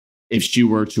if she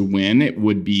were to win, it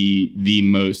would be the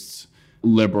most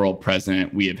liberal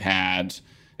president we have had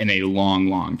in a long,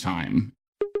 long time.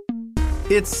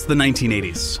 It's the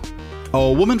 1980s.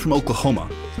 A woman from Oklahoma,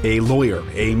 a lawyer,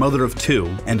 a mother of two,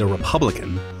 and a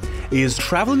Republican, is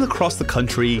traveling across the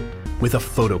country with a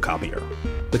photocopier.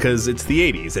 Because it's the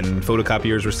 80s and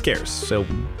photocopiers were scarce, so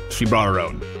she brought her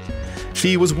own.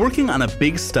 She was working on a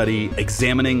big study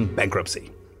examining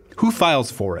bankruptcy. Who files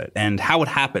for it, and how it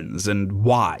happens, and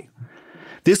why.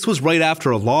 This was right after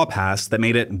a law passed that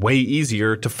made it way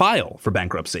easier to file for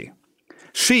bankruptcy.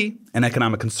 She, an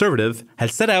economic conservative, had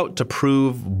set out to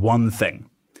prove one thing.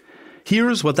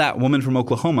 Here's what that woman from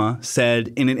Oklahoma said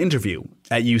in an interview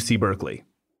at UC Berkeley.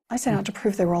 I set out to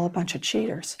prove they were all a bunch of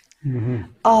cheaters.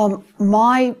 Mm-hmm.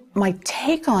 My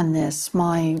take on this,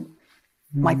 my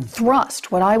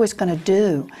thrust, what I was going to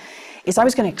do is I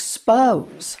was going to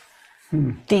expose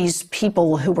these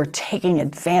people who were taking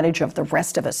advantage of the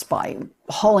rest of us by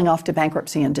hauling off to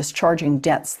bankruptcy and discharging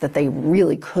debts that they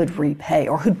really could repay,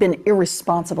 or who'd been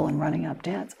irresponsible in running up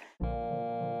debts.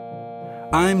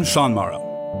 I'm Sean Morrow.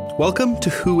 Welcome to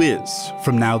Who Is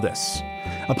From Now This,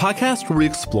 a podcast where we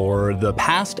explore the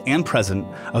past and present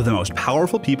of the most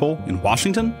powerful people in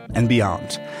Washington and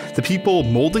beyond, the people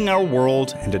molding our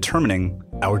world and determining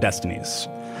our destinies,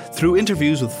 through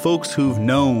interviews with folks who've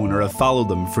known or have followed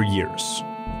them for years.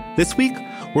 This week,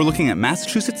 we're looking at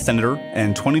Massachusetts Senator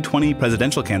and 2020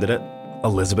 presidential candidate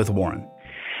Elizabeth Warren.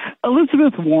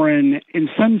 Elizabeth Warren, in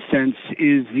some sense,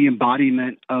 is the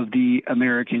embodiment of the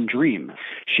American dream.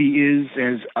 She is,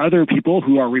 as other people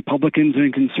who are Republicans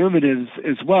and conservatives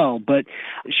as well, but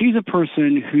she's a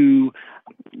person who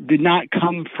did not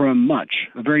come from much,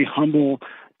 a very humble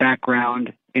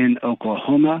background in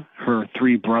Oklahoma. Her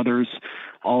three brothers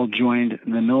all joined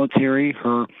the military.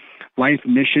 Her life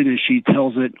mission, as she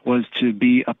tells it, was to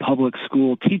be a public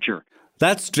school teacher.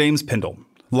 That's James Pindell,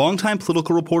 longtime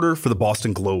political reporter for the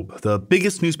Boston Globe, the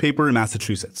biggest newspaper in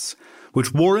Massachusetts,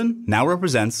 which Warren now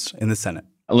represents in the Senate.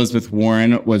 Elizabeth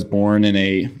Warren was born in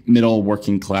a middle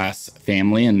working class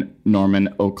family in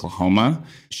Norman, Oklahoma.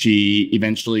 She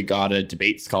eventually got a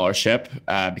debate scholarship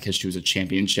because she was a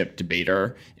championship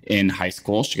debater in high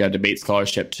school. She got a debate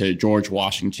scholarship to George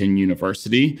Washington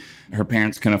University. Her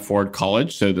parents couldn't afford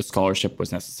college, so the scholarship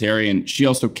was necessary. And she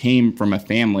also came from a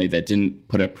family that didn't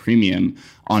put a premium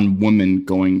on women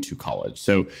going to college.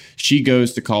 So she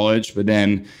goes to college, but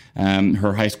then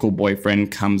her high school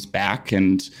boyfriend comes back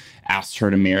and asks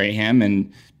her to marry him,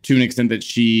 and to an extent that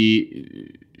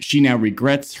she now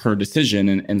regrets her decision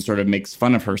and sort of makes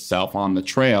fun of herself on the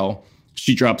trail.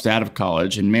 She drops out of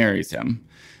college and marries him,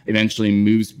 eventually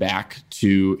moves back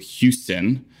to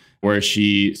Houston, where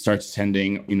she starts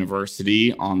attending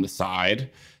university on the side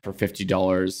for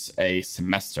 $50 a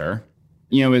semester.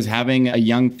 Is having a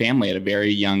young family at a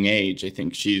very young age. I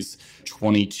think she's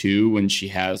 22 when she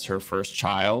has her first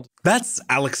child. That's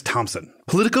Alex Thompson,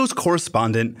 Politico's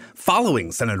correspondent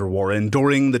following Senator Warren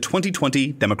during the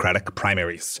 2020 Democratic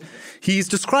primaries. He's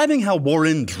describing how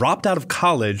Warren dropped out of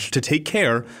college to take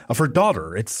care of her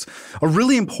daughter. It's a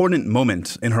really important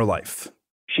moment in her life.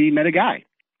 She met a guy,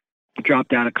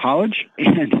 dropped out of college,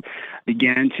 and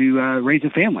began to raise a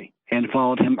family and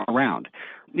followed him around.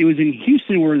 It was in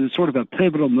Houston where the sort of a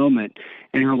pivotal moment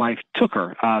in her life took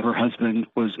her. Her husband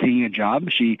was taking a job.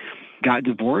 She got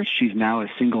divorced. She's now a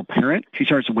single parent. She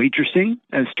starts waitressing,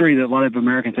 a story that a lot of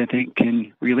Americans, I think,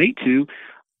 can relate to.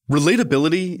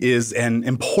 Relatability is an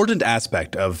important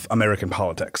aspect of American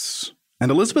politics, and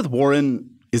Elizabeth Warren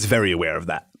is very aware of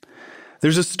that.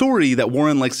 There's a story that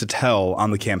Warren likes to tell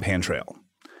on the campaign trail.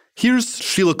 Here's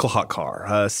Sheila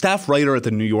Kolhatkar, a staff writer at The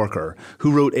New Yorker,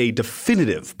 who wrote a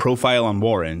definitive profile on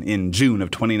Warren in June of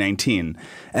 2019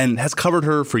 and has covered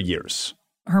her for years.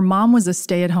 Her mom was a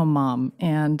stay-at-home mom,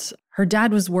 and her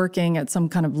dad was working at some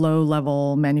kind of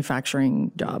low-level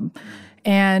manufacturing job.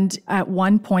 And at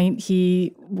one point,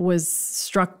 he was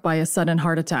struck by a sudden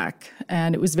heart attack,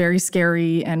 and it was very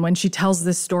scary. And when she tells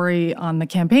this story on the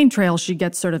campaign trail, she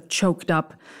gets sort of choked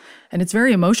up, and it's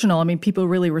very emotional. I mean, people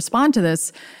really respond to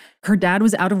this. Her dad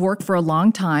was out of work for a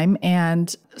long time,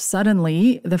 and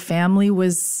suddenly the family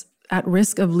was at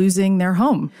risk of losing their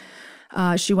home.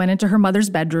 She went into her mother's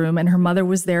bedroom, and her mother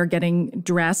was there getting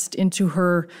dressed into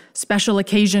her special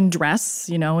occasion dress,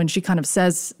 and she kind of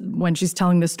says, when she's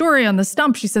telling the story on the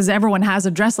stump, she says, everyone has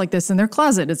a dress like this in their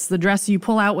closet. It's the dress you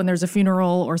pull out when there's a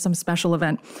funeral or some special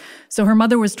event. So her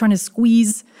mother was trying to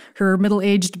squeeze her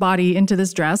middle-aged body into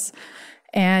this dress.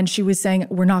 And she was saying,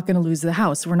 we're not going to lose the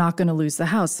house. We're not going to lose the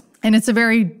house. And it's a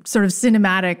very sort of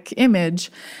cinematic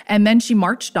image. And then she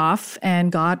marched off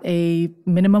and got a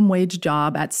minimum wage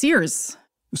job at Sears.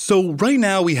 So right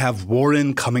now we have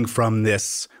Warren coming from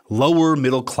this lower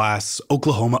middle class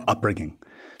Oklahoma upbringing.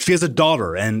 She has a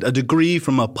daughter and a degree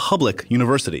from a public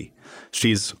university.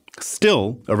 She's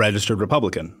still a registered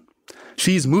Republican.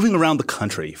 She's moving around the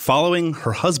country, following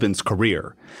her husband's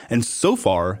career, and so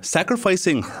far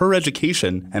sacrificing her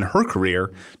education and her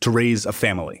career to raise a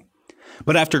family.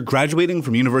 But after graduating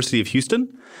from University of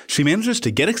Houston, she manages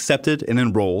to get accepted and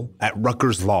enroll at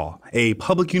Rutgers Law, a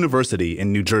public university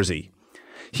in New Jersey.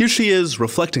 Here she is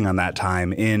reflecting on that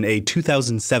time in a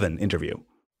 2007 interview.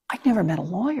 I'd never met a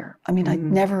lawyer. I mean, I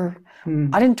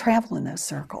didn't travel in those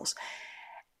circles.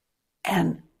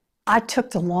 And I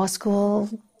took to law school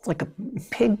like a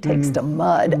pig takes to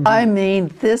mud. I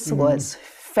mean, this was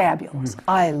fabulous.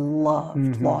 I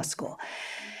loved law school.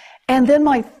 And then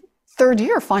my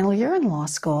final year in law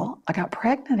school, I got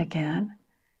pregnant again,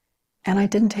 and I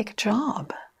didn't take a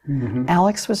job.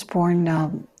 Alex was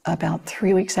born about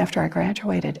 3 weeks after I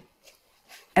graduated.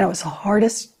 And it was the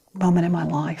hardest moment in my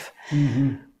life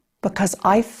because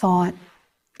I thought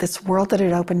this world that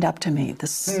had opened up to me,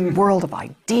 this world of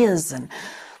ideas, and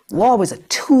law was a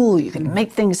tool, you could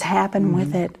make things happen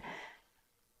with it.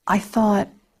 I thought,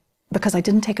 because I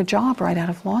didn't take a job right out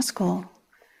of law school,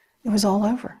 it was all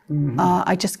over.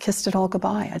 I just kissed it all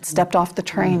goodbye. I'd stepped off the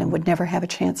train and would never have a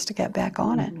chance to get back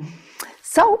on it.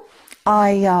 So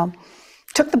I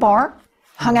took the bar,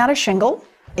 hung out a shingle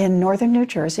in northern New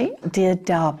Jersey, did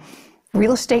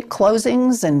real estate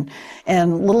closings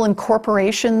and little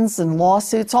incorporations and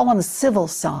lawsuits, all on the civil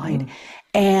side,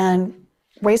 and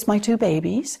raised my 2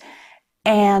 babies.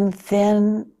 And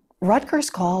then Rutgers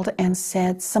called and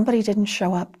said, somebody didn't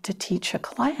show up to teach a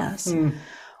class.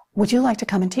 Would you like to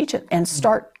come and teach it and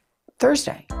start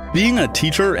Thursday? Being a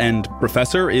teacher and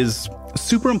professor is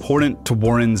super important to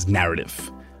Warren's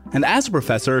narrative. And as a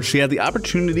professor, she had the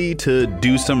opportunity to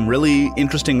do some really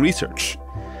interesting research.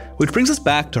 Which brings us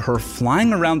back to her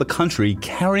flying around the country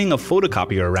carrying a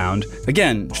photocopier around.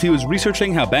 Again, she was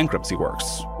researching how bankruptcy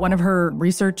works. One of her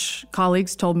research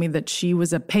colleagues told me that she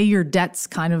was a pay your debts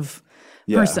kind of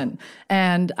person.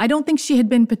 And I don't think she had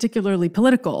been particularly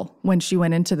political when she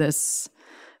went into this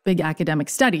big academic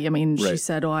study. I mean, she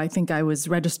said, I think I was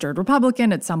registered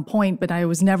Republican at some point, but I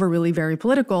was never really very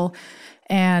political.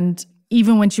 And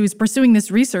even when she was pursuing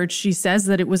this research, she says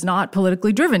that it was not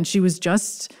politically driven. She was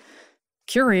just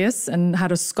curious and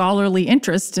had a scholarly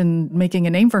interest in making a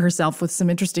name for herself with some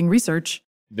interesting research.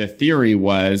 The theory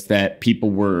was that people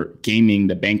were gaming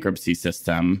the bankruptcy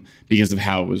system because of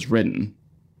how it was written,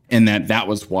 and that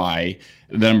was why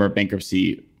the number of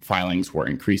bankruptcy filings were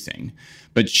increasing.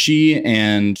 But she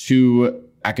and 2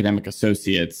 academic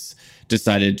associates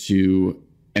decided to,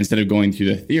 instead of going through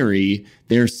the theory,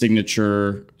 their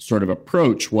signature sort of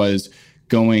approach was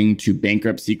going to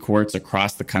bankruptcy courts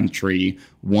across the country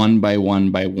one by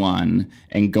one,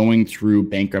 and going through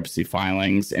bankruptcy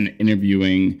filings and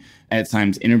at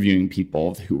times interviewing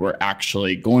people who were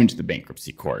actually going to the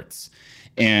bankruptcy courts.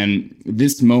 And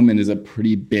this moment is a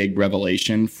pretty big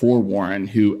revelation for Warren,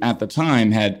 who at the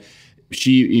time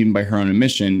she, even by her own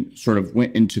admission, sort of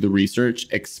went into the research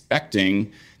expecting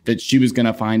that she was going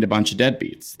to find a bunch of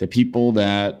deadbeats, the people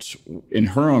that, in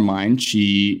her own mind,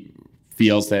 she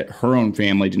feels that her own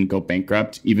family didn't go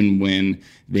bankrupt, even when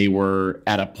they were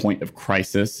at a point of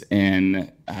crisis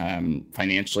and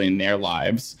financially in their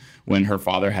lives, when her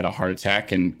father had a heart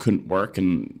attack and couldn't work,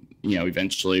 and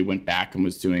eventually went back and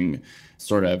was doing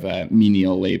sort of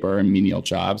menial labor and menial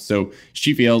jobs. So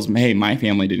she feels, hey, my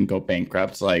family didn't go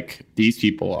bankrupt like these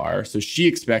people are. So she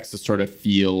expects to sort of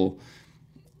feel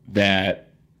that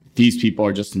these people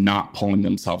are just not pulling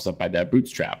themselves up by their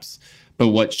bootstraps. But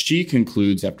what she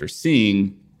concludes after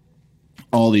seeing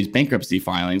all these bankruptcy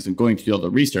filings and going through all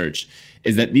the research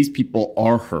is that these people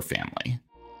are her family.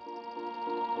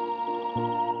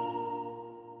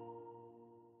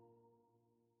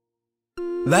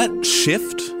 That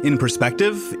shift in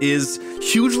perspective is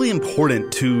hugely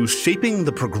important to shaping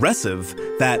the progressive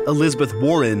that Elizabeth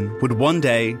Warren would one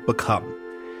day become.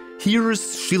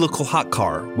 Here's Sheila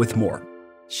Kolhatkar with more.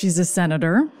 She's a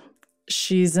senator.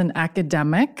 She's an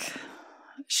academic.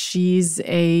 She's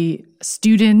a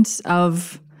student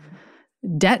of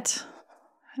debt.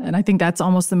 And I think that's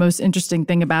almost the most interesting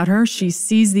thing about her. She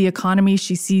sees the economy.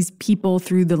 She sees people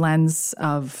through the lens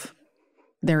of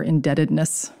their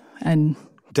indebtedness. And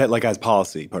debt like as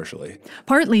policy, partially.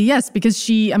 Partly, yes, because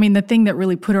the thing that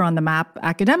really put her on the map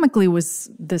academically was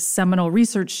this seminal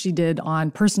research she did on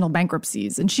personal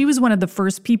bankruptcies. And she was one of the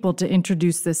first people to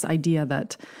introduce this idea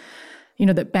that,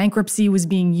 that bankruptcy was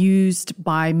being used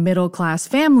by middle-class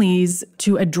families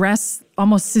to address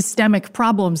almost systemic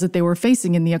problems that they were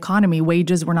facing in the economy.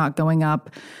 Wages were not going up.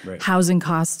 Right. Housing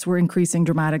costs were increasing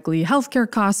dramatically. Healthcare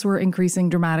costs were increasing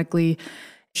dramatically.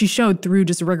 She showed through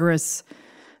just rigorous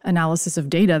analysis of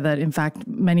data that, in fact,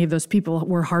 many of those people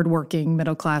were hardworking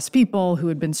middle-class people who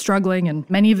had been struggling, and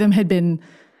many of them had been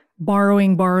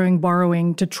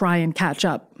borrowing to try and catch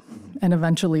up, and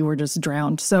eventually were just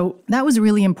drowned. So that was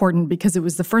really important because it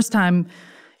was the first time,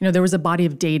 there was a body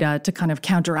of data to kind of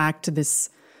counteract this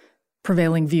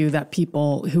prevailing view that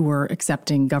people who were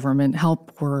accepting government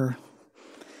help were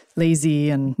lazy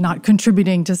and not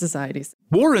contributing to societies.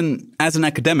 Warren, as an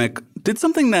academic, did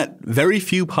something that very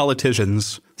few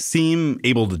politicians seem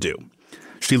able to do.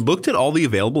 She looked at all the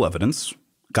available evidence,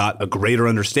 got a greater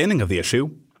understanding of the issue,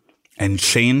 and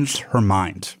changed her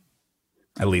mind.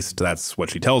 At least that's what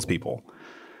she tells people.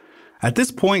 At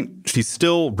this point, she's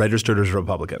still registered as a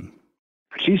Republican.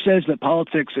 She says that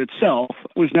politics itself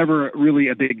was never really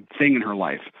a big thing in her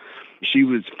life. She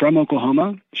was from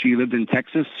Oklahoma. She lived in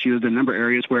Texas. She lived in a number of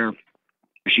areas where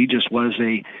she just was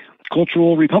a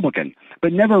cultural Republican,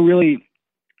 but never really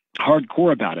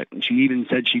hardcore about it. And she even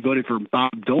said she voted for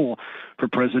Bob Dole for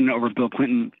president over Bill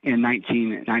Clinton in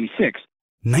 1996.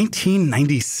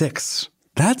 1996.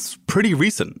 That's pretty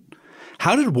recent.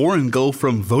 How did Warren go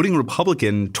from voting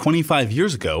Republican 25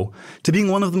 years ago to being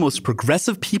one of the most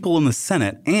progressive people in the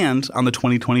Senate and on the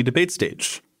 2020 debate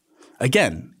stage?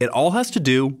 Again, it all has to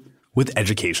do with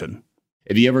education.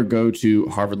 If you ever go to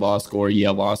Harvard Law School or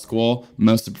Yale Law School,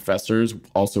 most of the professors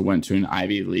also went to an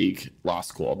Ivy League law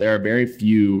school. There are very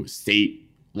few state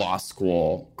law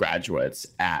school graduates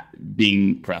at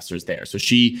being professors there. So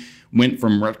she went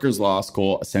from Rutgers Law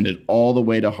School, ascended all the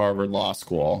way to Harvard Law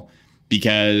School,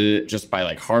 because just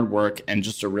by hard work and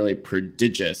just a really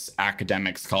prodigious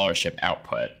academic scholarship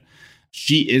output.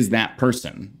 She is that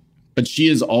person. But she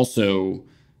is also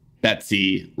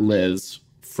Betsy Liz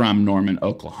from Norman,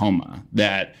 Oklahoma,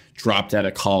 that dropped out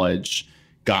of college,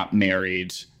 got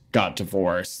married, got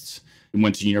divorced,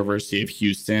 went to University of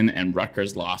Houston and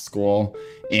Rutgers Law School,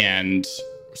 and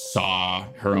saw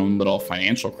her own little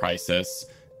financial crisis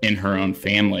in her own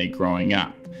family growing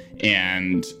up,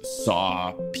 and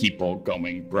saw people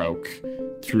going broke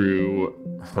through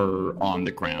her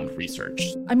on-the-ground research.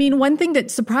 I mean, one thing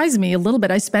that surprised me a little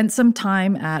bit, I spent some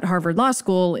time at Harvard Law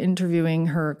School interviewing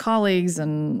her colleagues,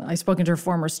 and I spoken to her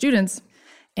former students,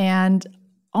 and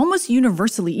almost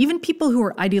universally, even people who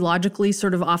were ideologically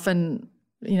sort of often,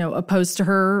 opposed to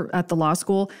her at the law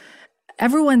school,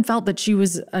 everyone felt that she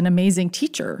was an amazing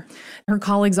teacher. Her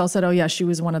colleagues all said, oh yeah, she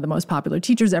was one of the most popular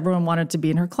teachers. Everyone wanted to be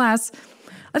in her class.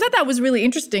 I thought that was really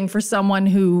interesting for someone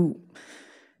who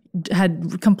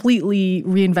had completely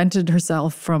reinvented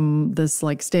herself from this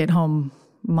stay-at-home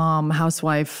mom,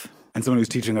 housewife. And someone who's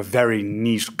teaching a very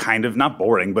niche, kind of, not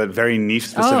boring, but very niche,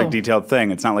 specific, detailed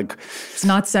thing. It's not it's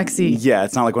not sexy. Yeah,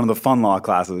 it's not like one of the fun law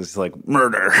classes. It's like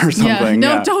murder or something.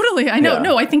 Yeah, no, totally. I know. Yeah.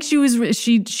 No, I think she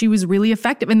was really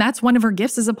effective. And that's one of her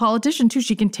gifts as a politician, too.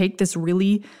 She can take this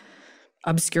really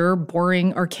obscure,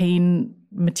 boring, arcane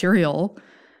material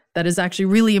that is actually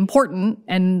really important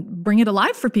and bring it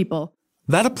alive for people.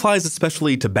 That applies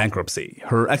especially to bankruptcy,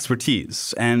 her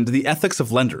expertise, and the ethics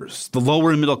of lenders, the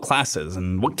lower and middle classes,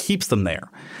 and what keeps them there.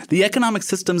 The economic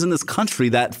systems in this country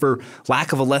that, for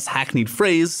lack of a less hackneyed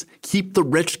phrase, keep the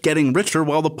rich getting richer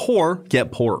while the poor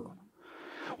get poorer.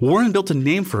 Warren built a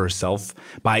name for herself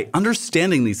by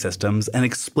understanding these systems and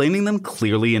explaining them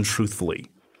clearly and truthfully.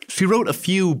 She wrote a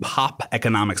few pop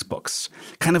economics books,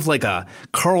 kind of like a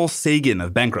Carl Sagan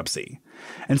of bankruptcy.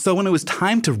 And so when it was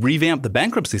time to revamp the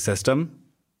bankruptcy system,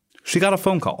 she got a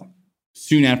phone call.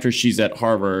 Soon after she's at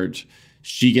Harvard,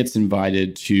 she gets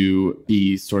invited to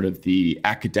be sort of the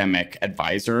academic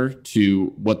advisor to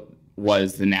what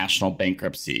was the National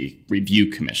Bankruptcy Review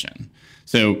Commission.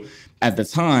 So at the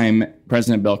time,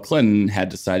 President Bill Clinton had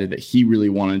decided that he really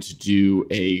wanted to do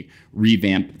a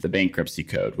revamp of the bankruptcy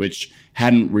code, which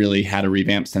hadn't really had a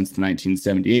revamp since the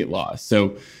 1978 law.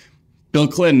 So Bill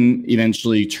Clinton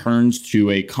eventually turns to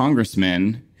a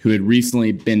congressman who had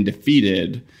recently been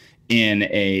defeated in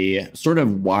a sort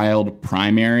of wild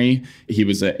primary. He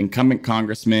was an incumbent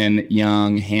congressman,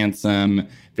 young, handsome,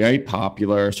 very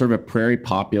popular, sort of a prairie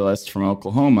populist from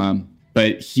Oklahoma.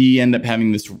 But he ended up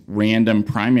having this random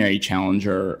primary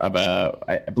challenger of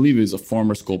I believe he was a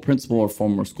former school principal or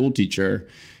former school teacher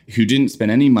who didn't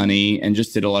spend any money and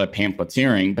just did a lot of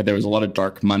pamphleteering, but there was a lot of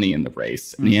dark money in the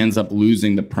race. And he ends up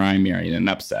losing the primary in an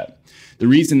upset. The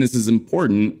reason this is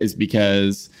important is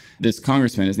because this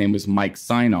congressman, his name was Mike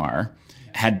Sinar,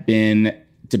 had been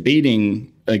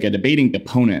debating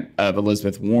opponent of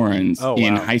Elizabeth Warren's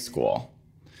in high school.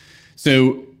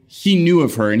 So he knew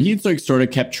of her and he'd sort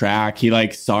of kept track.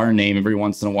 He saw her name every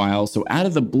once in a while. So out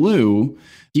of the blue,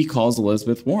 he calls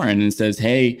Elizabeth Warren and says,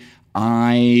 hey,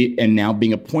 I am now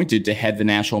being appointed to head the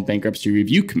National Bankruptcy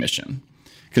Review Commission.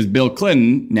 Because Bill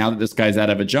Clinton, now that this guy's out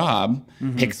of a job,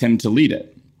 picks him to lead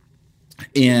it.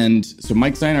 And so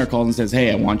Mike Steinhardt calls and says,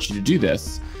 hey, I want you to do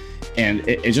this. And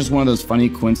it's just one of those funny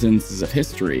coincidences of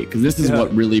history, because this is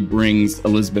what really brings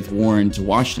Elizabeth Warren to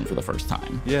Washington for the first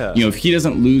time. Yeah. If he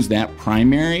doesn't lose that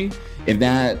primary,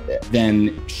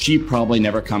 then she probably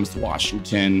never comes to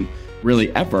Washington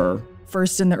really ever.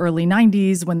 First in the early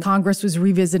 90s, when Congress was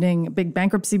revisiting a big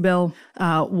bankruptcy bill,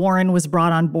 Warren was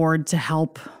brought on board to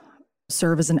help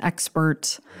serve as an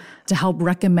expert, to help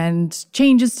recommend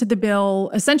changes to the bill,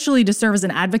 essentially to serve as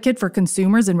an advocate for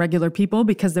consumers and regular people,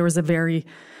 because there was a very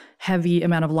heavy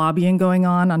amount of lobbying going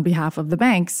on behalf of the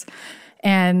banks.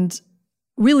 And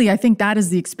really, I think that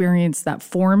is the experience that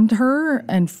formed her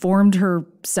and formed her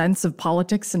sense of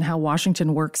politics and how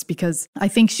Washington works, because I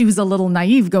think she was a little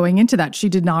naive going into that. She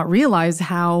did not realize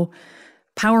how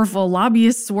powerful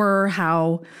lobbyists were,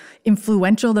 how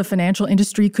influential the financial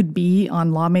industry could be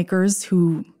on lawmakers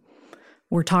who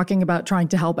were talking about trying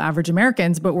to help average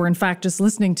Americans, but were in fact just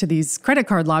listening to these credit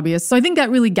card lobbyists. So I think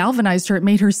that really galvanized her. It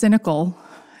made her cynical.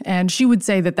 And she would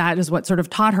say that is what sort of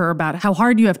taught her about how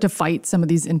hard you have to fight some of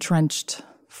these entrenched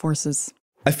forces.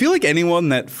 I feel like anyone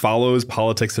that follows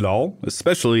politics at all,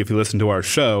 especially if you listen to our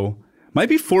show, might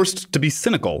be forced to be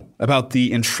cynical about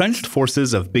the entrenched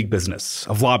forces of big business,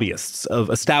 of lobbyists, of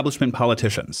establishment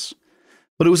politicians.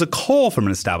 But it was a call from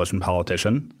an establishment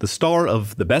politician, the star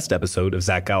of the best episode of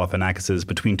Zach Galifianakis'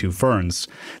 Between Two Ferns,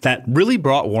 that really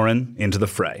brought Warren into the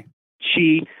fray.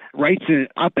 She writes an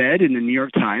op-ed in the New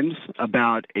York Times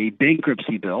about a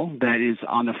bankruptcy bill that is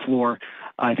on the floor,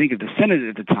 I think, of the Senate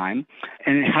at the time,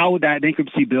 and how that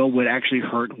bankruptcy bill would actually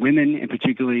hurt women, and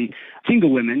particularly single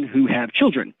women who have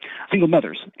children, single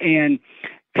mothers. And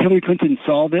Hillary Clinton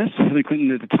saw this. Hillary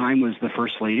Clinton at the time was the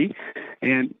first lady,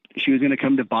 and she was going to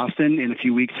come to Boston in a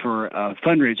few weeks for a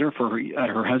fundraiser for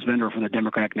her husband or for the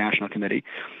Democratic National Committee,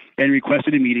 and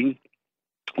requested a meeting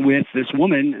with this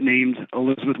woman named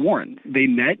Elizabeth Warren. They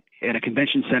met at a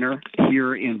convention center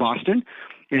here in Boston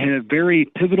and had a very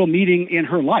pivotal meeting in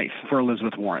her life for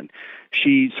Elizabeth Warren.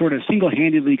 She sort of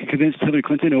single-handedly convinced Hillary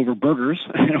Clinton over burgers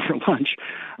and over lunch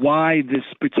why this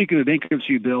particular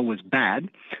bankruptcy bill was bad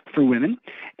for women,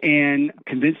 and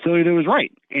convinced Hillary that it was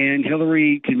right. And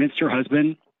Hillary convinced her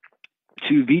husband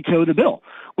to veto the bill,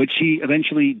 which she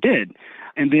eventually did.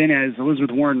 And then, as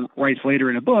Elizabeth Warren writes later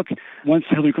in a book, once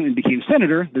Hillary Clinton became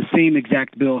senator, the same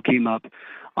exact bill came up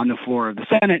on the floor of the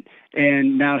Senate,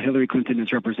 and now Hillary Clinton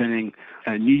is representing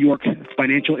New York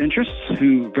financial interests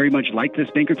who very much like this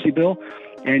bankruptcy bill,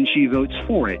 and she votes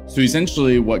for it. So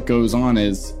essentially what goes on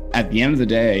is, at the end of the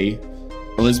day,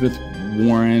 Elizabeth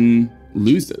Warren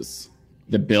loses.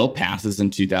 The bill passes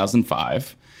in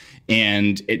 2005.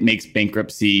 And it makes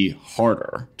bankruptcy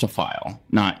harder to file,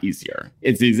 not easier.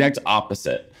 It's the exact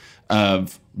opposite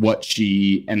of what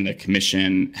she and the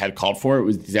commission had called for. It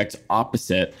was the exact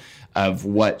opposite of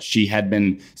what she had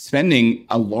been spending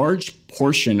a large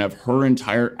portion of her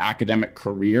entire academic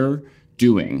career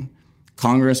doing.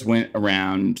 Congress went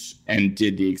around and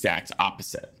did the exact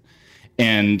opposite.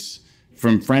 And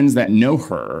from friends that know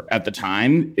her at the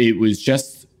time, it was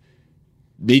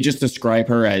they just describe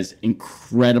her as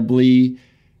incredibly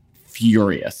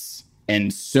furious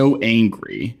and so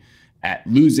angry at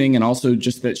losing, and also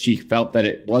just that she felt that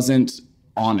it wasn't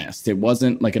honest. It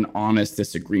wasn't like an honest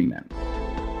disagreement.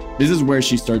 This is where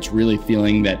she starts really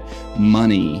feeling that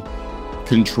money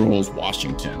controls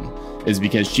Washington, is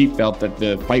because she felt that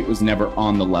the fight was never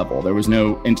on the level. There was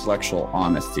no intellectual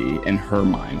honesty in her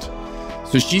mind.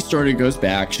 So she goes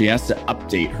back, she has to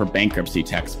update her bankruptcy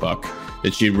textbook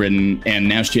that she had written, and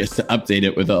now she has to update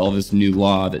it with all this new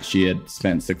law that she had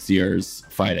spent 6 years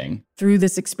fighting. Through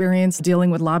this experience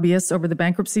dealing with lobbyists over the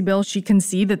bankruptcy bill, she can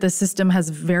see that the system has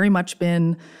very much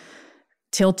been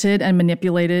tilted and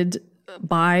manipulated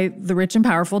by the rich and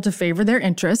powerful to favor their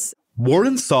interests.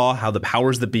 Warren saw how the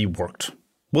powers that be worked,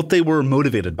 what they were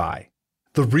motivated by,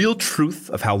 the real truth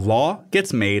of how law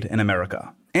gets made in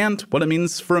America, and what it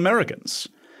means for Americans.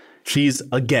 She's,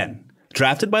 again,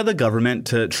 drafted by the government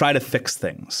to try to fix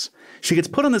things. She gets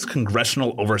put on this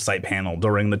congressional oversight panel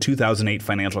during the 2008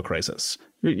 financial crisis.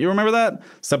 You remember that?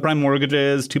 Subprime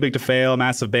mortgages, too big to fail,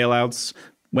 massive bailouts,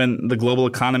 when the global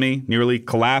economy nearly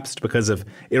collapsed because of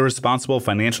irresponsible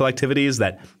financial activities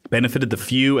that benefited the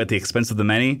few at the expense of the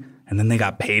many, and then they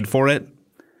got paid for it.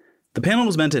 The panel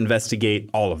was meant to investigate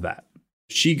all of that.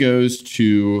 She goes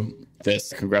to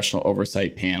this congressional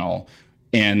oversight panel,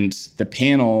 and the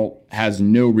panel has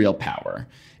no real power.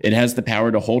 It has the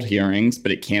power to hold hearings,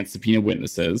 but it can't subpoena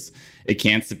witnesses. It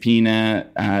can't subpoena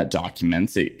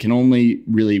documents. It can only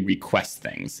really request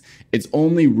things. Its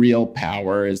only real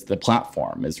power is the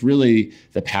platform. It's really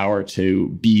the power to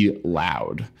be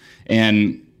loud.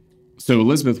 And so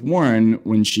Elizabeth Warren,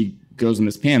 when she goes on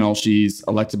this panel, she's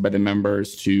elected by the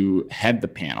members to head the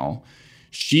panel.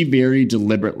 She very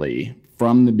deliberately,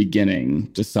 from the beginning,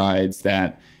 decides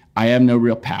that I have no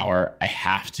real power. I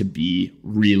have to be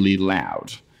really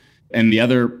loud. And the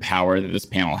other power that this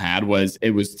panel had was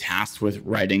it was tasked with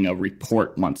writing a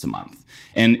report once a month.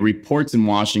 And reports in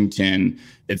Washington,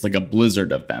 it's like a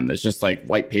blizzard of them. There's just like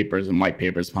white papers and white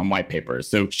papers upon white papers.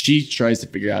 So she tries to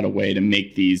figure out a way to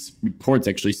make these reports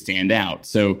actually stand out.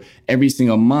 So every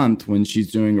single month when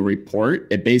she's doing a report,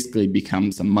 it basically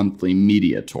becomes a monthly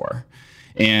media tour.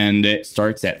 And it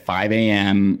starts at 5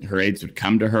 a.m. Her aides would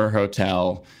come to her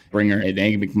hotel, bring her an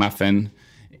Egg McMuffin,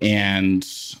 and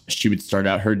she would start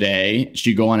out her day.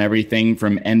 She'd go on everything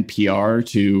from NPR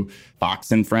to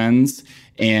Fox and Friends.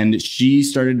 And she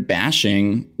started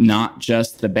bashing not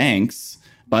just the banks,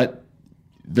 but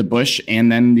the Bush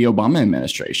and then the Obama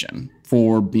administration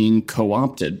for being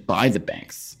co-opted by the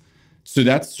banks. So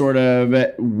that's sort of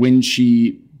when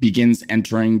she begins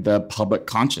entering the public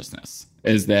consciousness,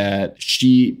 is that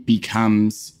she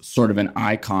becomes sort of an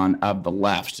icon of the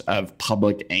left, of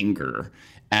public anger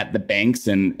at the banks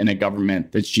and a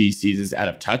government that she sees as out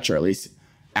of touch, or at least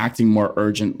acting more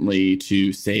urgently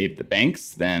to save the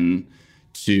banks than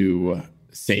to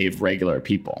save regular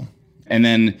people. And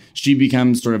then she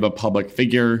becomes sort of a public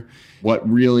figure. What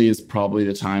really is probably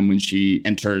the time when she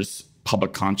enters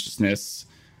public consciousness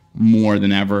more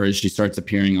than ever is she starts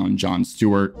appearing on Jon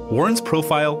Stewart. Warren's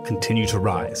profile continued to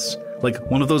rise, like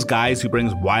one of those guys who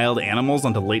brings wild animals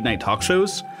onto late-night talk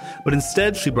shows, but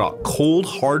instead she brought cold,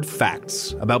 hard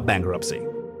facts about bankruptcy.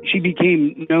 She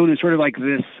became known as sort of like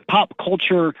this pop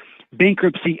culture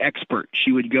bankruptcy expert.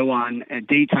 She would go on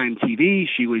daytime TV.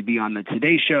 She would be on the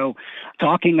Today Show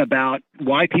talking about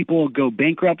why people go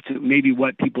bankrupt, maybe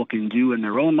what people can do in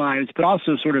their own lives, but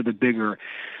also sort of the bigger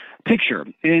picture.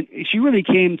 And she really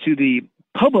came to the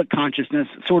public consciousness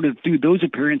sort of through those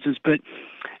appearances, but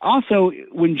also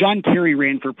when John Kerry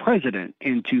ran for president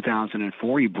in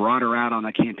 2004, he brought her out on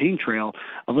the campaign trail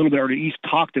a little bit earlier. He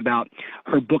talked about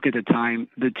her book at the time,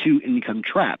 The Two-Income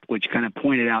Trap, which kind of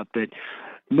pointed out that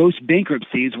most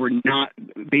bankruptcies were not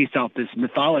based off this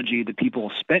mythology that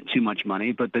people spent too much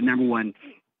money, but the number one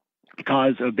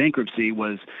cause of bankruptcy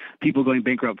was people going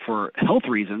bankrupt for health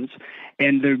reasons.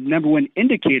 And the number one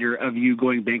indicator of you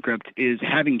going bankrupt is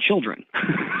having children.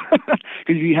 Because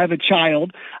if you have a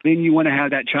child, then you want to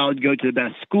have that child go to the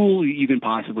best school you can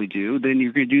possibly do. Then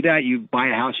you're going to do that. You buy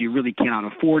a house you really cannot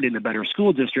afford in the better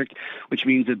school district, which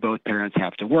means that both parents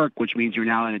have to work, which means you're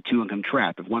now in a two-income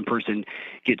trap. If one person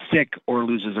gets sick or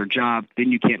loses their job,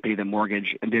 then you can't pay the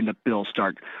mortgage, and then the bills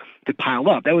start to pile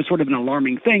up. That was sort of an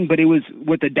alarming thing, but it was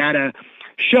what the data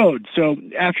showed. So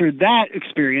after that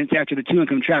experience, after the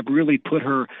two-income trap really put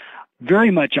her very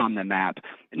much on the map,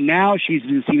 now she's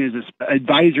been seen as an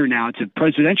advisor now to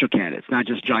presidential candidates, not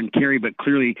just John Kerry, but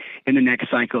clearly in the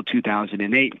next cycle,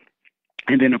 2008.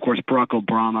 And then, of course, Barack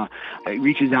Obama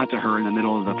reaches out to her in the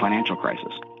middle of the financial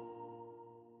crisis.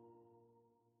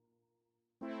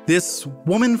 This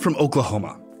woman from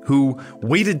Oklahoma, who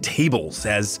waited tables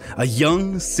as a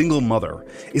young single mother,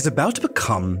 is about to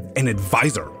become an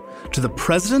advisor to the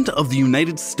President of the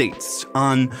United States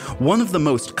on one of the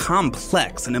most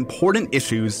complex and important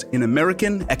issues in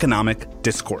American economic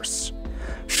discourse.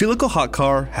 Sheila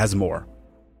Kolhatkar has more.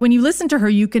 When you listen to her,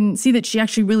 you can see that she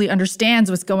actually really understands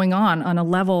what's going on a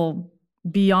level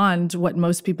beyond what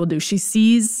most people do. She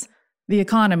sees the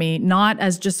economy not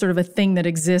as just sort of a thing that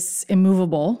exists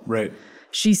immovable. Right.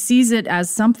 She sees it as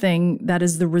something that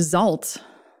is the result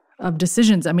of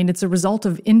decisions. I mean, it's a result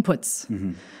of inputs.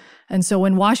 Mm-hmm. And so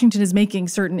when Washington is making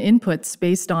certain inputs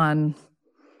based on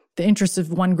the interests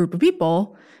of one group of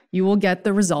people, you will get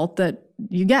the result that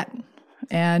you get.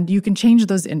 And you can change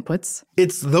those inputs.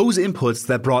 It's those inputs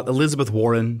that brought Elizabeth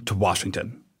Warren to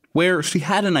Washington, where she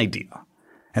had an idea.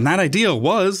 And that idea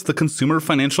was the Consumer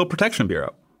Financial Protection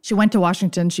Bureau. She went to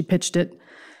Washington, she pitched it,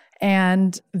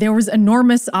 and there was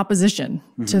enormous opposition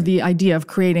to the idea of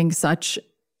creating such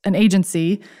an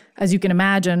agency. As you can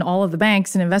imagine, all of the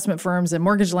banks and investment firms and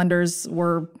mortgage lenders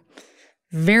were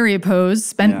very opposed,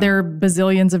 spent their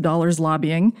bazillions of dollars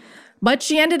lobbying. But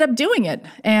she ended up doing it.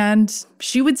 And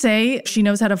she would say she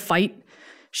knows how to fight.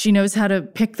 She knows how to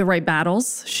pick the right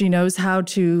battles. She knows how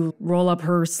to roll up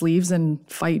her sleeves and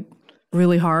fight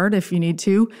really hard if you need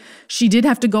to. She did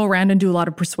have to go around and do a lot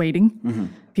of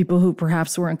persuading people who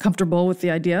perhaps were uncomfortable with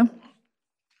the idea.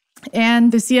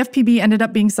 And the CFPB ended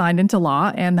up being signed into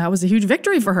law, and that was a huge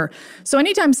victory for her. So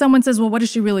anytime someone says, well, what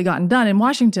has she really gotten done in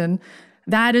Washington?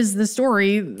 That is the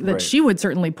story that she would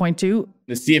certainly point to.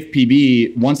 The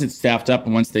CFPB, once it's staffed up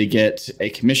and once they get a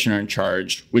commissioner in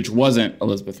charge, which wasn't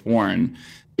Elizabeth Warren,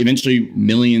 eventually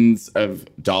millions of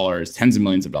dollars, tens of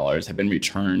millions of dollars have been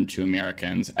returned to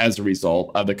Americans as a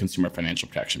result of the Consumer Financial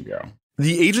Protection Bureau.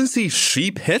 The agency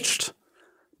she pitched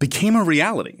became a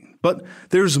reality, but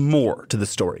there's more to the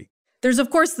story. There's,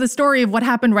 of course, the story of what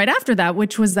happened right after that,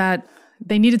 which was that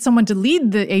they needed someone to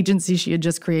lead the agency she had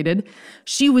just created.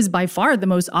 She was by far the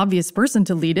most obvious person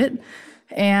to lead it.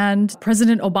 And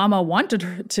President Obama wanted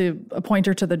her to appoint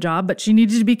her to the job, but she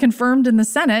needed to be confirmed in the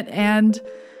Senate. And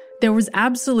there was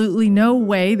absolutely no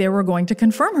way they were going to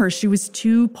confirm her. She was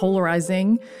too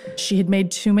polarizing. She had made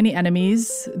too many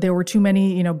enemies. There were too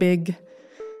many, big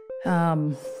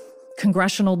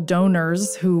congressional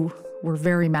donors who were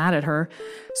very mad at her.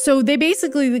 So they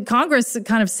basically, Congress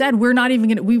kind of said, we're not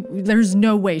even going to, there's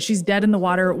no way. She's dead in the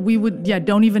water.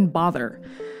 Don't even bother.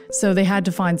 So they had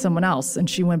to find someone else, and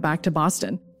she went back to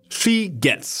Boston. She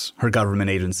gets her government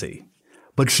agency,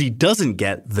 but she doesn't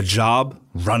get the job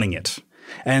running it.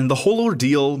 And the whole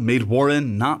ordeal made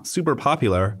Warren not super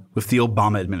popular with the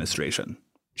Obama administration.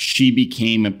 She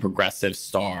became a progressive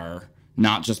star,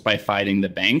 not just by fighting the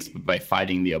banks, but by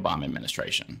fighting the Obama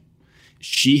administration.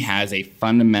 She has a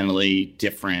fundamentally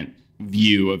different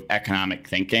view of economic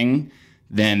thinking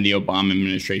than the Obama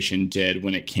administration did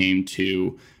when it came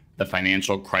to the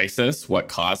financial crisis, what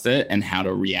caused it, and how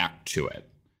to react to it.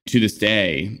 To this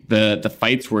day, the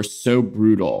fights were so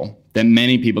brutal that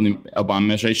many people in the Obama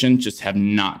administration just have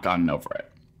not gotten over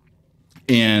it.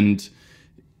 And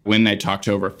when I talked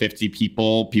to over 50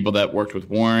 people that worked with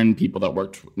Warren, people that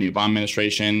worked in the Obama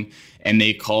administration, and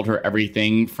they called her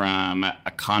everything from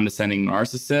a condescending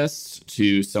narcissist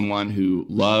to someone who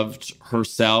loved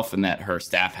herself and that her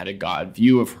staff had a God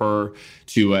view of her,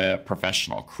 to a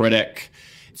professional critic,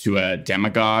 to a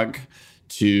demagogue,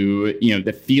 to,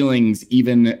 the feelings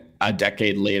even a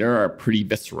decade later are pretty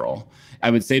visceral. I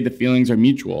would say the feelings are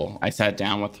mutual. I sat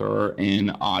down with her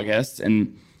in August,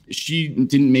 and she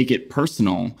didn't make it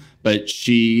personal, but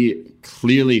she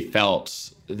clearly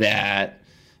felt that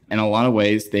in a lot of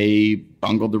ways they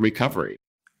bungled the recovery.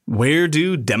 Where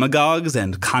do demagogues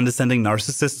and condescending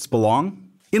narcissists belong?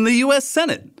 In the U.S.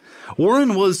 Senate.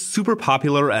 Warren was super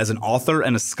popular as an author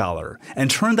and a scholar, and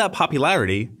turned that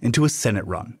popularity into a Senate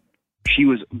run. She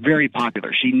was very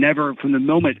popular. She never, from the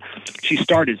moment she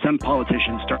started, some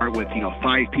politicians start with,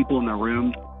 5 people in the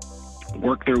room,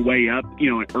 work their way up,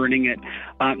 earning it.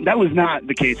 That was not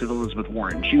the case with Elizabeth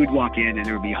Warren. She would walk in and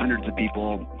there would be hundreds of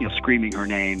people, screaming her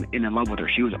name and in love with her.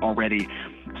 She was already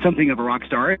something of a rock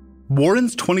star.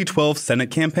 Warren's 2012 Senate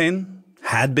campaign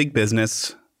had big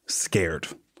business scared.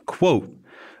 Quote,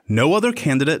 "No other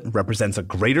candidate represents a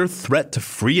greater threat to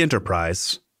free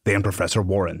enterprise than Professor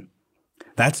Warren."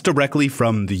 That's directly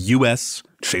from the U.S.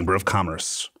 Chamber of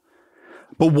Commerce.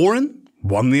 But Warren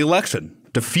won the election,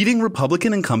 defeating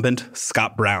Republican incumbent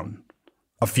Scott Brown.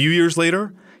 A few years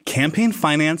later, campaign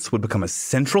finance would become a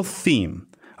central theme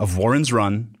of Warren's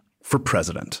run for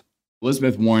president.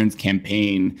 Elizabeth Warren's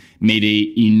campaign made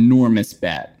an enormous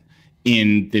bet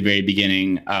in the very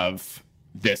beginning of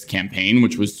this campaign,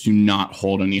 which was to not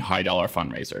hold any high dollar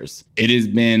fundraisers. It has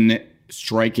been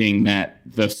striking that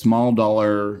the small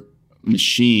dollar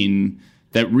machine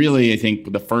that really, I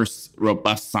think the first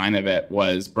robust sign of it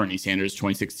was Bernie Sanders'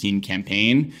 2016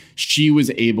 campaign. She was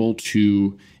able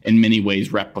to, in many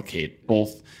ways, replicate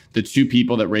both the two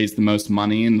people that raised the most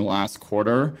money in the last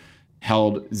quarter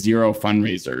held zero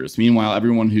fundraisers. Meanwhile,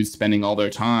 everyone who's spending all their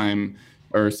time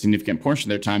or a significant portion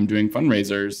of their time doing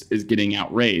fundraisers is getting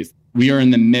outraised. We are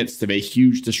in the midst of a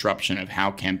huge disruption of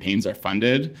how campaigns are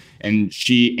funded, and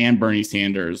she and Bernie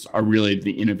Sanders are really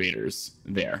the innovators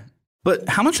there. But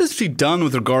how much has she done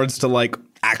with regards to,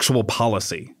 actual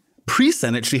policy?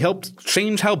 Pre-Senate, she helped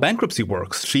change how bankruptcy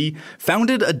works. She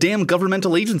founded a damn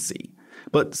governmental agency.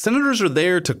 But senators are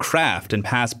there to craft and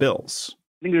pass bills.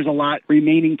 I think there's a lot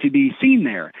remaining to be seen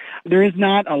there. There is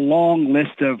not a long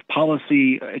list of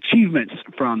policy achievements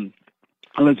from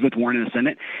Elizabeth Warren in the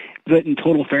Senate. But in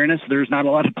total fairness, there's not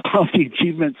a lot of policy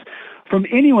achievements from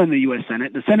anyone in the U.S.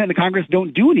 Senate. The Senate and the Congress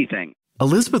don't do anything.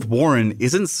 Elizabeth Warren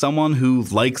isn't someone who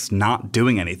likes not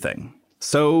doing anything.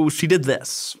 So she did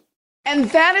this. And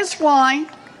that is why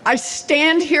I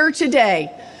stand here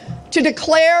today to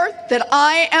declare that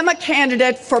I am a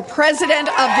candidate for President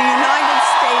of the United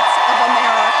States of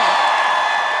America.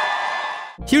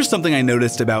 Here's something I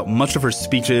noticed about much of her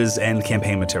speeches and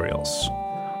campaign materials.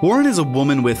 Warren is a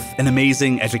woman with an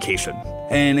amazing education,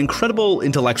 an incredible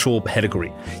intellectual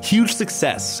pedigree, huge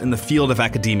success in the field of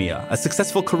academia, a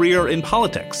successful career in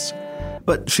politics.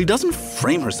 But she doesn't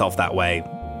frame herself that way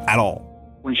at all.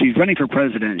 When she's running for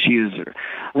president, she is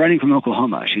running from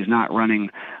Oklahoma. She's not running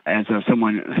as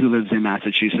someone who lives in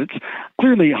Massachusetts.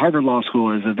 Clearly, Harvard Law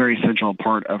School is a very central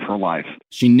part of her life.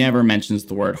 She never mentions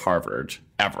the word Harvard,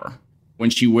 ever. When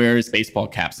she wears baseball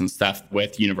caps and stuff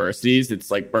with universities,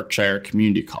 it's like Berkshire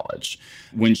Community College.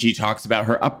 When she talks about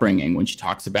her upbringing, when she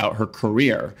talks about her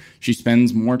career, she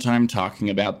spends more time talking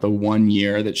about the 1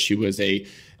 year that she was a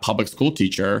public school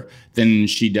teacher than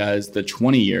she does the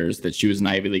 20 years that she was an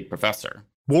Ivy League professor.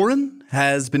 Warren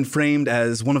has been framed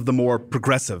as one of the more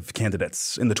progressive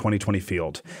candidates in the 2020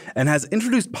 field and has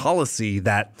introduced policy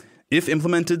that, if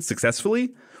implemented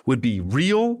successfully, would be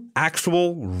real,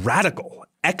 actual, radical,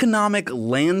 economic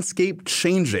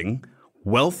landscape-changing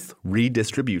wealth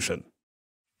redistribution.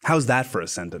 How's that for a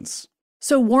sentence?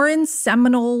 So Warren's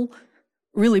seminal,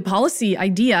 really, policy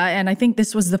idea, and I think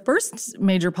this was the first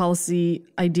major policy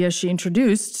idea she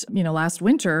introduced, last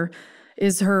winter,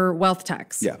 is her wealth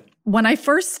tax. Yeah. When I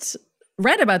first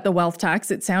read about the wealth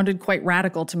tax, it sounded quite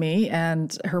radical to me,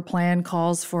 and her plan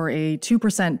calls for a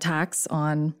 2% tax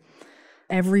on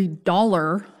every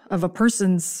dollar of a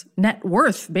person's net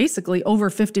worth, basically over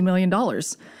 $50 million.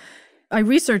 I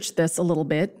researched this a little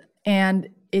bit, and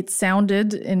it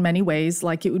sounded in many ways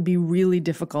like it would be really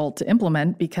difficult to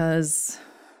implement because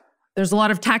there's a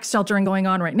lot of tax sheltering going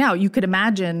on right now. You could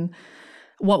imagine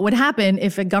what would happen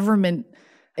if a government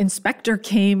inspector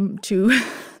came to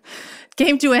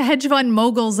a hedge fund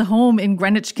mogul's home in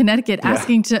Greenwich, Connecticut,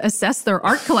 asking to assess their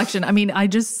art collection. I mean, I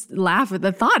just laugh at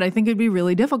the thought. I think it'd be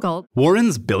really difficult.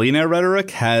 Warren's billionaire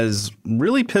rhetoric has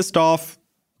really pissed off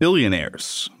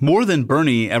billionaires, more than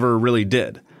Bernie ever really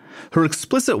did. Her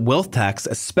explicit wealth tax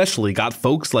especially got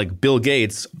folks like Bill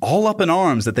Gates all up in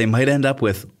arms that they might end up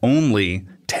with only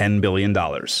 $10 billion.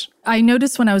 I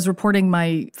noticed when I was reporting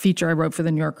my feature I wrote for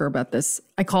The New Yorker about this,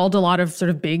 I called a lot of sort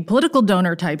of big political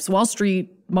donor types, Wall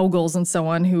Street moguls and so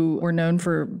on, who were known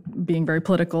for being very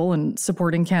political and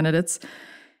supporting candidates,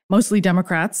 mostly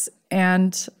Democrats.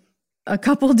 And a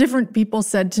couple different people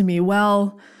said to me,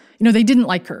 well, they didn't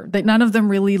like her. None of them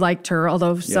really liked her,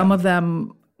 although some of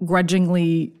them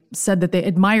grudgingly said that they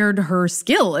admired her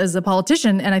skill as a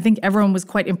politician. And I think everyone was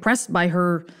quite impressed by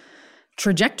her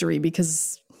trajectory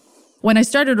because when I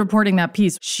started reporting that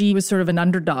piece, she was sort of an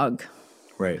underdog.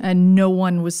 Right. And no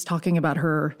one was talking about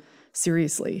her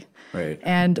seriously. Right.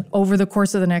 And over the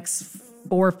course of the next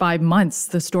 4 or 5 months,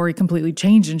 the story completely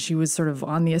changed and she was sort of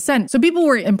on the ascent. So people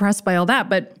were impressed by all that,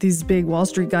 but these big Wall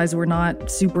Street guys were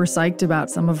not super psyched about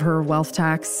some of her wealth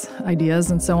tax ideas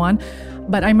and so on.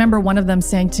 But I remember one of them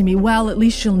saying to me, well, at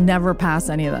least she'll never pass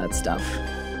any of that stuff.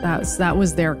 That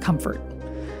was their comfort.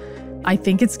 I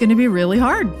think it's going to be really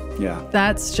hard. Yeah.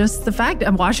 That's just the fact.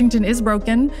 And Washington is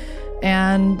broken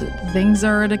and things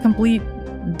are at a complete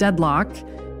deadlock.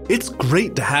 It's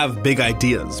great to have big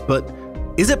ideas, but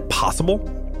is it possible?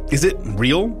 Is it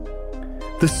real?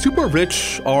 The super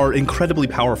rich are incredibly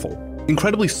powerful,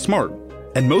 incredibly smart,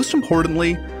 and most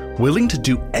importantly, willing to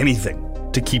do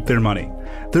anything to keep their money.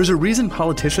 There's a reason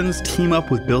politicians team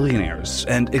up with billionaires,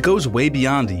 and it goes way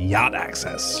beyond yacht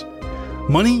access.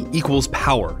 Money equals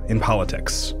power in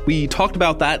politics. We talked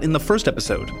about that in the first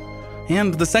episode,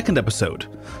 and the second episode,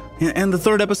 and the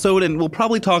third episode, and we'll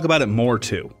probably talk about it more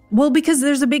too. Well, because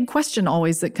there's a big question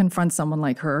always that confronts someone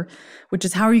like her, which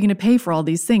is how are you going to pay for all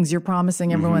these things? You're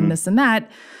promising everyone this and that.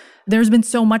 There's been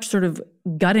so much sort of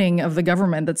gutting of the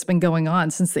government that's been going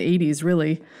on since the 80s,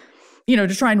 really.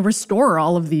 To try and restore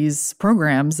all of these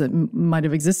programs that might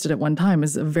have existed at one time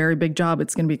is a very big job.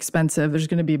 It's going to be expensive. There's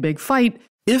going to be a big fight.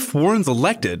 If Warren's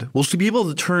elected, will she be able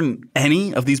to turn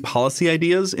any of these policy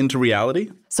ideas into reality?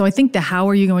 So I think the how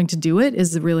are you going to do it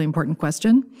is a really important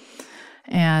question.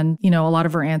 And, a lot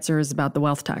of her answer is about the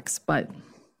wealth tax, but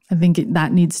I think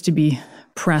that needs to be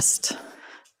pressed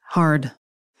hard.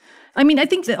 I mean, I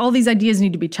think that all these ideas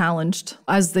need to be challenged,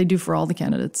 as they do for all the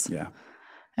candidates. Yeah.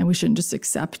 And we shouldn't just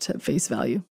accept at face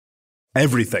value.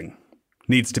 Everything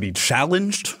needs to be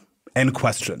challenged and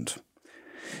questioned.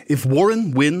 If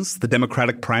Warren wins the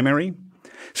Democratic primary,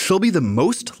 she'll be the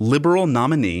most liberal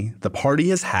nominee the party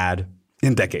has had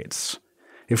in decades.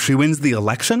 If she wins the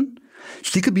election,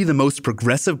 she could be the most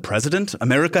progressive president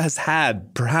America has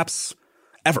had, perhaps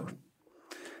ever.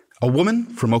 A woman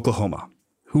from Oklahoma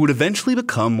who would eventually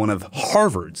become one of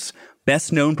Harvard's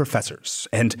best-known professors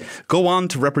and go on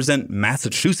to represent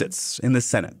Massachusetts in the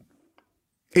Senate.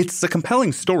 It's a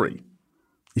compelling story,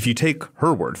 if you take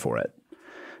her word for it.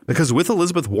 Because with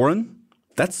Elizabeth Warren,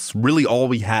 that's really all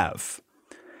we have.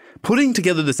 Putting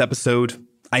together this episode,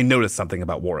 I noticed something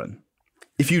about Warren.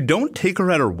 If you don't take her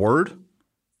at her word,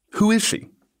 who is she?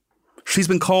 She's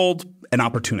been called an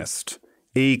opportunist,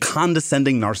 a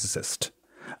condescending narcissist,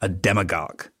 a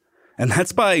demagogue. And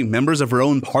that's by members of her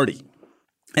own party.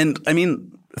 And I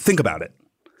mean, think about it.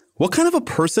 What kind of a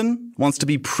person wants to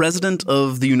be president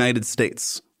of the United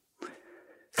States?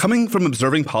 Coming from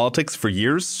observing politics for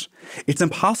years, it's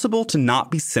impossible to not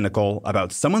be cynical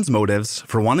about someone's motives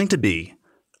for wanting to be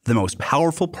the most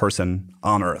powerful person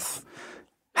on Earth.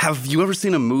 Have you ever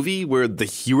seen a movie where the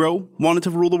hero wanted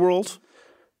to rule the world?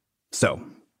 So,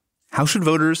 how should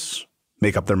voters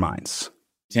make up their minds?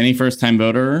 To any first-time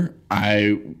voter,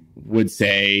 I would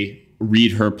say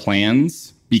read her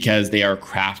plans because they are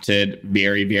crafted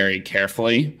very, very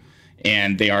carefully.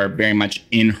 And they are very much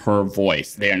in her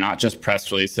voice. They are not just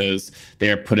press releases.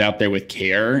 They are put out there with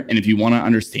care. And if you want to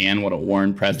understand what a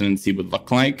Warren presidency would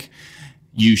look like,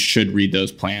 you should read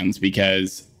those plans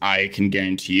because I can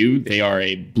guarantee you they are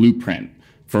a blueprint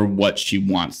for what she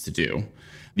wants to do.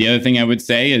 The other thing I would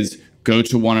say is go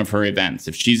to one of her events.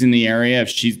 If she's in the area, if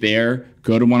she's there,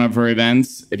 go to one of her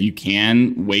events. If you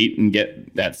can, wait and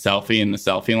get that selfie in the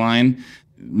selfie line.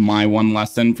 My one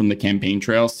lesson from the campaign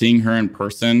trail, seeing her in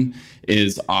person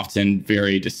is often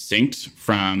very distinct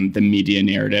from the media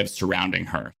narrative surrounding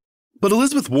her. But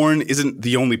Elizabeth Warren isn't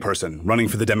the only person running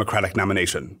for the Democratic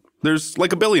nomination. There's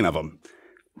like a billion of them.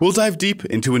 We'll dive deep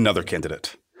into another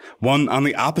candidate, one on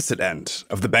the opposite end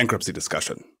of the bankruptcy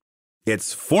discussion.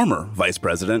 It's former Vice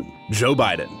President Joe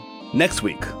Biden, next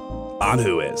week on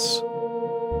Who Is.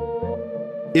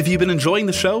 If you've been enjoying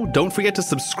the show, don't forget to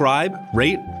subscribe,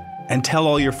 rate, and tell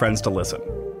all your friends to listen.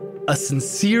 A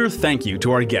sincere thank you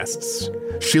to our guests,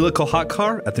 Sheila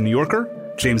Kolhatkar at The New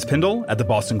Yorker, James Pindell at The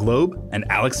Boston Globe, and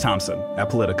Alex Thompson at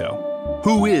Politico.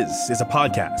 Who Is a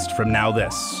podcast from Now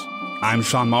This. I'm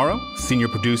Sean Morrow, senior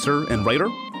producer and writer.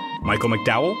 Michael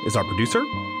McDowell is our producer.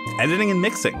 Editing and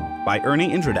mixing by Ernie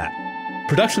Indradat.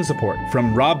 Production support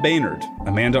from Rob Baynard,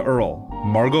 Amanda Earle,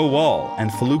 Margot Wall,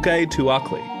 and Feluke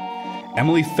Tuakli.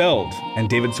 Emily Feld and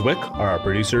David Zwick are our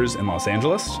producers in Los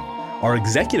Angeles. Our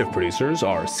executive producers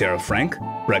are Sarah Frank,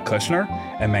 Brett Kushner,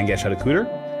 and Mangesh Hadikuder.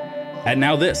 At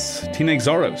Now This, Tina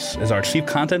Exaros is our chief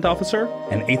content officer,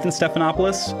 and Ethan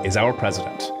Stephanopoulos is our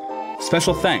president.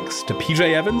 Special thanks to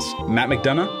PJ Evans, Matt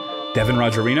McDonough, Devin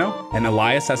Rogerino, and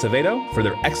Elias Acevedo for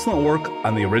their excellent work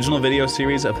on the original video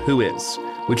series of Who Is,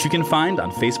 which you can find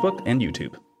on Facebook and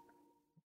YouTube.